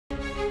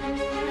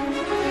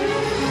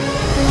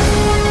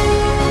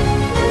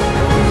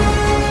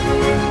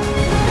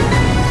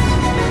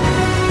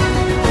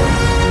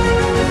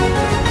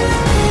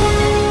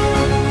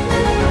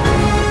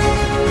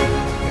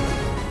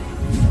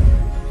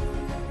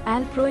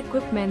Alpro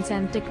Equipments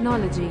and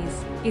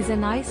Technologies is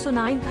an ISO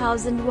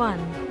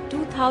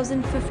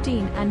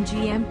 9001:2015 and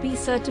GMP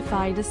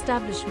certified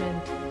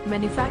establishment,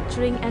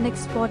 manufacturing and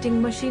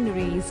exporting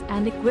machineries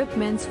and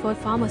equipments for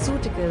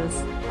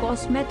pharmaceuticals,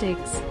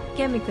 cosmetics,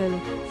 chemical,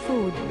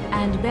 food,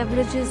 and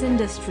beverages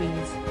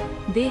industries.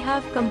 They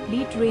have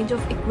complete range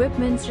of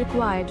equipments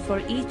required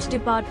for each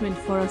department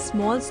for a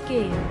small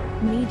scale,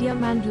 medium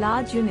and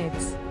large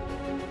units.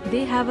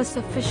 They have a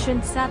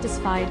sufficient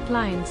satisfied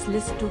clients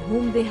list to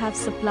whom they have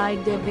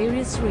supplied their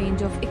various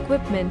range of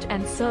equipment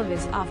and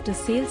service after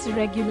sales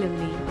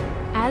regularly.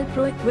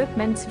 Alpro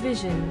Equipment's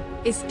vision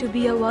is to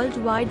be a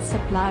worldwide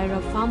supplier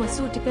of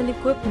pharmaceutical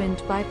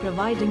equipment by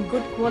providing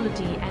good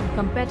quality and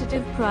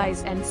competitive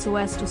price and so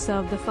as to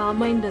serve the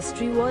pharma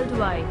industry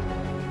worldwide.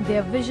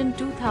 Their Vision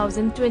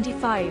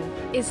 2025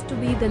 is to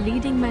be the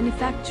leading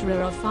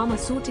manufacturer of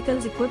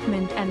pharmaceuticals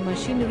equipment and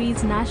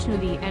machineries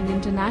nationally and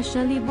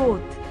internationally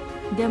both.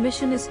 Their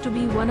mission is to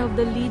be one of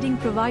the leading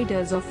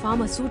providers of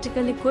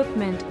pharmaceutical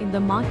equipment in the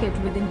market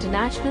with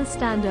international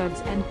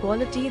standards and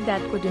quality that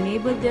could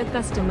enable their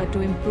customer to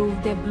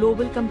improve their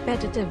global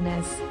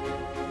competitiveness.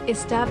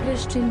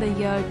 Established in the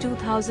year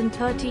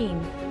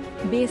 2013,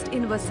 based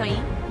in Vasai,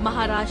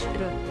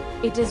 Maharashtra,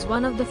 it is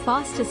one of the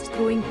fastest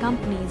growing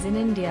companies in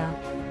India.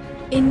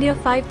 India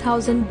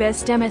 5000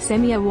 Best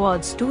MSME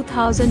Awards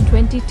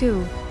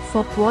 2022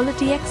 for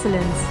quality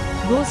excellence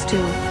goes to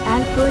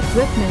Alpro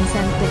Equipments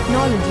and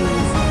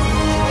Technologies.